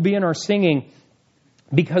joyful we'll be in our singing,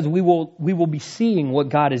 because we will be seeing what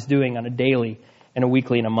God is doing on a daily and a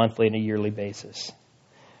weekly and a monthly and a yearly basis.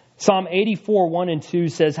 Psalm 84, 1 and 2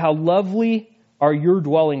 says, how lovely are your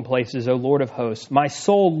dwelling places, O Lord of hosts. My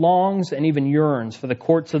soul longs and even yearns for the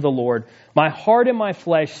courts of the Lord. My heart and my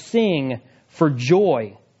flesh sing for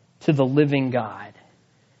joy to the living God.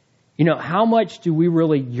 You know, how much do we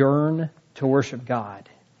really yearn to worship God?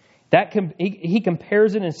 He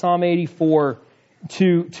compares it in Psalm 84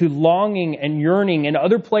 to longing and yearning. In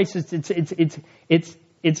other places, it's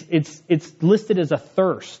listed as a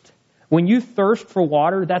thirst. When you thirst for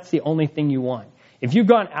water, that's the only thing you want. If you've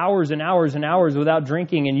gone hours and hours and hours without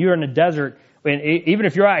drinking and you're in a desert, and even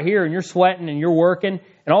if you're out here and you're sweating and you're working,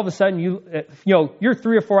 and all of a sudden you're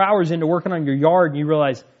 3 or 4 hours into working on your yard and you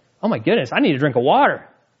realize, oh my goodness, I need a drink of water.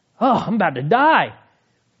 Oh, I'm about to die.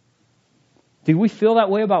 Do we feel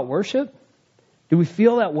that way about worship? Do we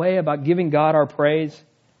feel that way about giving God our praise?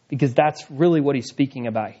 Because that's really what he's speaking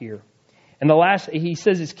about here. And the last, he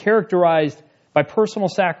says it's characterized by personal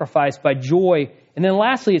sacrifice, by joy. And then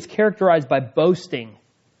lastly, it's characterized by boasting,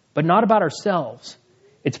 but not about ourselves.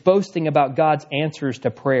 It's boasting about God's answers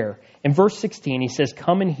to prayer. In verse 16, he says,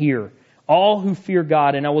 come and hear, all who fear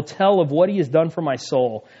God, and I will tell of what he has done for my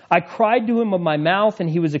soul. I cried to him with my mouth, and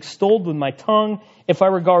he was extolled with my tongue. If I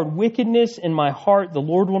regard wickedness in my heart, the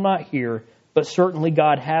Lord will not hear, but certainly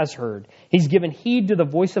God has heard. He's given heed to the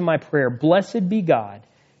voice of my prayer. Blessed be God,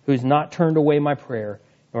 who has not turned away my prayer,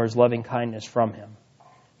 nor his loving kindness from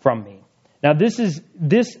me. Now,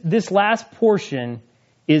 this last portion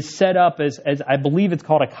is set up as I believe it's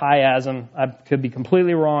called a chiasm. I could be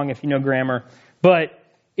completely wrong if you know grammar, but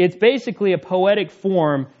it's basically a poetic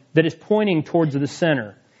form that is pointing towards the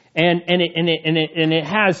center, and it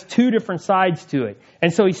has two different sides to it.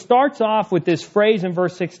 And so he starts off with this phrase in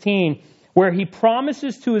verse 16, where he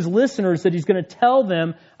promises to his listeners that he's going to tell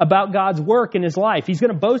them about God's work in his life. He's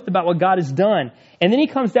going to boast about what God has done. And then he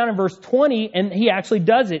comes down in verse 20, and he actually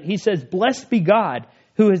does it. He says, blessed be God,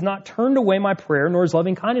 who has not turned away my prayer, nor his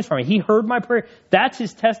loving kindness from me. He heard my prayer. That's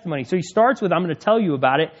his testimony. So he starts with, I'm going to tell you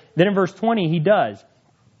about it. Then in verse 20, he does.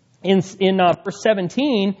 In verse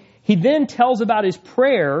 17, he then tells about his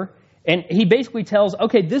prayer, and he basically tells,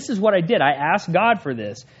 okay, this is what I did. I asked God for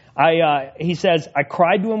this. He says, I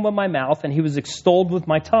cried to him with my mouth, and he was extolled with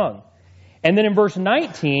my tongue. And then in verse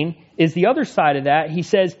 19 is the other side of that. He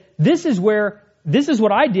says, this is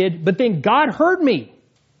what I did, but then God heard me.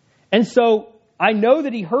 And so I know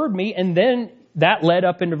that he heard me, and then that led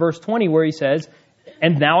up into verse 20 where he says,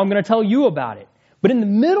 and now I'm going to tell you about it. But in the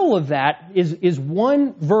middle of that is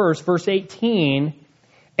one verse, verse 18,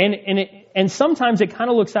 and sometimes it kind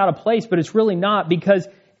of looks out of place, but it's really not, because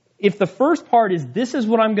if the first part is, this is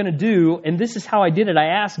what I'm going to do, and this is how I did it, I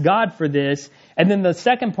asked God for this, and then the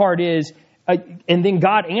second part is, and then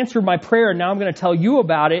God answered my prayer, and now I'm going to tell you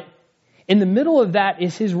about it. In the middle of that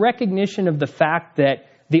is his recognition of the fact that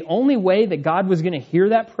the only way that God was going to hear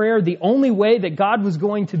that prayer, the only way that God was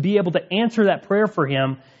going to be able to answer that prayer for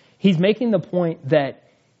him, he's making the point that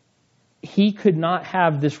he could not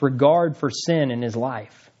have this regard for sin in his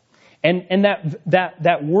life. And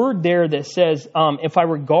that word there that says, if I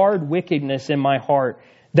regard wickedness in my heart,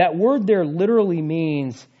 that word there literally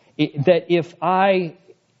means that if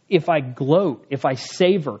I gloat, if I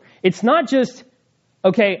savor, it's not just,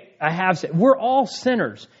 okay, we're all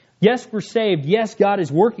sinners. Yes, we're saved. Yes, God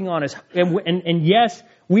is working on us. And yes,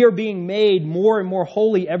 we are being made more and more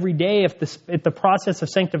holy every day if the process of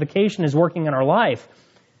sanctification is working in our life.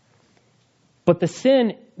 But the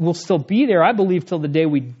sin will still be there, I believe, till the day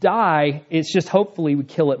we die. It's just hopefully we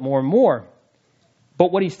kill it more and more.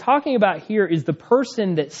 But what he's talking about here is the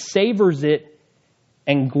person that savors it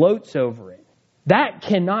and gloats over it. That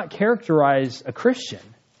cannot characterize a Christian.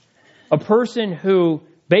 A person who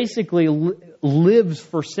basically lives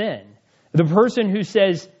for sin. The person who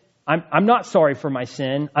says, I'm not sorry for my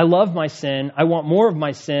sin. I love my sin. I want more of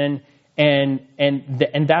my sin.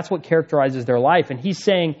 And that's what characterizes their life. And he's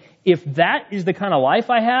saying, if that is the kind of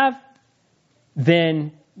life I have,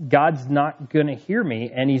 then God's not going to hear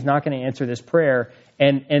me, and he's not going to answer this prayer.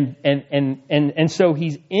 And so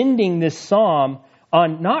he's ending this psalm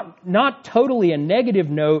on not totally a negative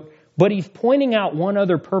note, but he's pointing out one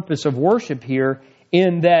other purpose of worship here,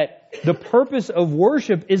 in that the purpose of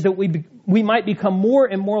worship is that we might become more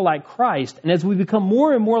and more like Christ. And as we become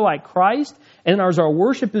more and more like Christ, and as our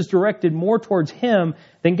worship is directed more towards him,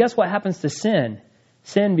 then guess what happens to sin?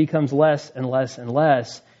 Sin becomes less and less and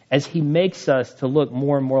less as he makes us to look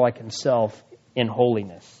more and more like himself in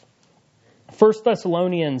holiness. 1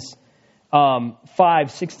 Thessalonians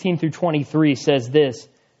 5:16 through 23 says this,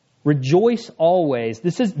 rejoice always.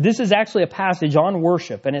 This is actually a passage on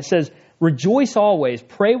worship, and it says, rejoice always,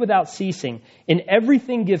 pray without ceasing, in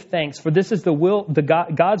everything give thanks, for this is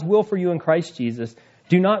God's will for you in Christ Jesus.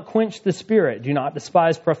 Do not quench the Spirit. Do not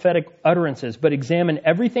despise prophetic utterances, but examine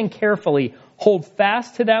everything carefully. Hold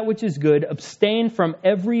fast to that which is good. Abstain from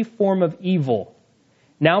every form of evil.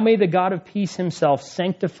 Now may the God of peace himself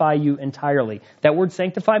sanctify you entirely. That word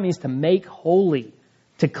sanctify means to make holy,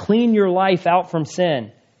 to clean your life out from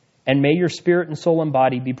sin. And may your spirit and soul and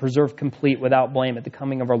body be preserved complete without blame at the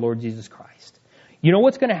coming of our Lord Jesus Christ. You know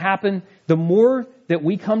what's going to happen? The more that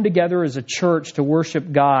we come together as a church to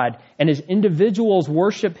worship God and as individuals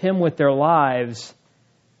worship Him with their lives,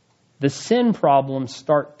 the sin problems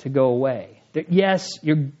start to go away. Yes,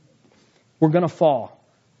 we're going to fall.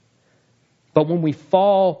 But when we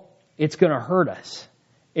fall, it's going to hurt us.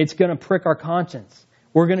 It's going to prick our conscience.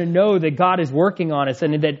 We're going to know that God is working on us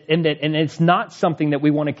and that it's not something that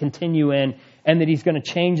we want to continue in, and that He's going to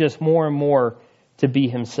change us more and more to be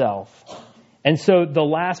Himself. And so the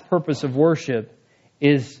last purpose of worship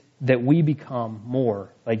is that we become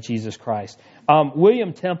more like Jesus Christ.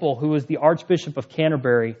 William Temple, who was the Archbishop of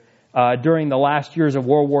Canterbury during the last years of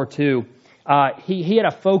World War II, he had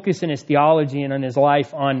a focus in his theology and in his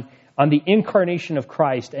life on the incarnation of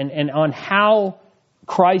Christ and on how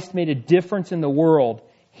Christ made a difference in the world.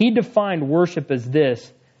 He defined worship as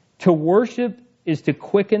this: to worship is to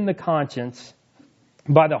quicken the conscience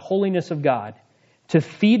by the holiness of God, to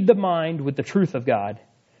feed the mind with the truth of God,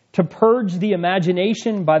 to purge the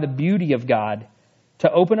imagination by the beauty of God,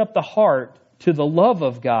 to open up the heart to the love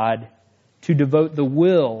of God, to devote the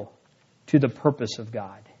will to the purpose of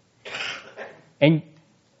God. And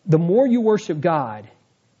the more you worship God,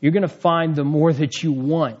 you're going to find the more that you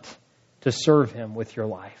want to serve Him with your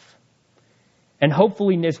life. And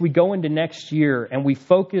hopefully, as we go into next year and we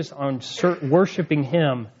focus on worshiping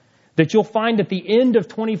Him, that you'll find at the end of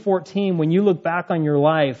 2014, when you look back on your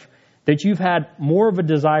life, that you've had more of a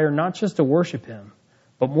desire not just to worship Him,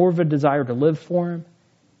 but more of a desire to live for Him.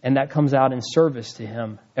 And that comes out in service to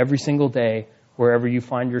Him every single day, wherever you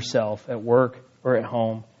find yourself, at work or at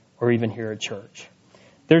home or even here at church.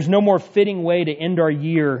 There's no more fitting way to end our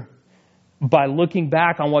year by looking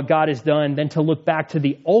back on what God has done than to look back to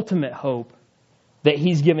the ultimate hope that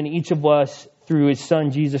He's given each of us through His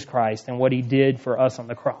Son, Jesus Christ, and what He did for us on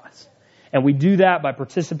the cross. And we do that by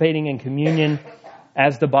participating in communion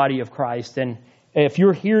as the body of Christ. And if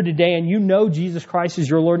you're here today and you know Jesus Christ is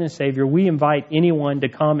your Lord and Savior, we invite anyone to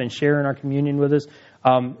come and share in our communion with us.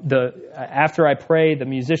 After I pray, the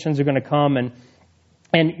musicians are going to come,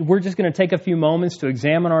 and we're just going to take a few moments to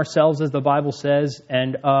examine ourselves, as the Bible says.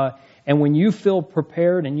 And when you feel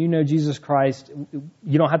prepared and you know Jesus Christ,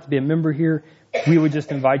 you don't have to be a member here. We would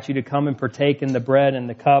just invite you to come and partake in the bread and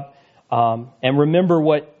the cup. And remember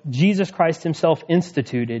what Jesus Christ Himself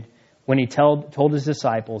instituted when He told His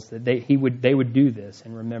disciples that they would do this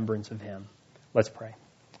in remembrance of Him. Let's pray.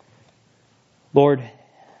 Lord,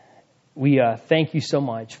 we thank You so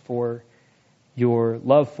much for Your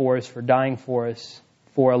love for us, for dying for us,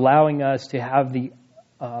 for allowing us to have the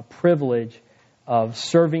privilege of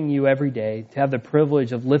serving You every day, to have the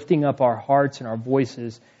privilege of lifting up our hearts and our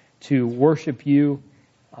voices to worship You,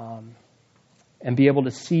 and be able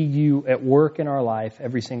to see You at work in our life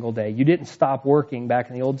every single day. You didn't stop working back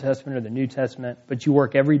in the Old Testament or the New Testament, but You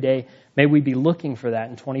work every day. May we be looking for that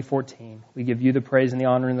in 2014. We give You the praise and the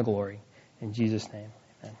honor and the glory. In Jesus' name.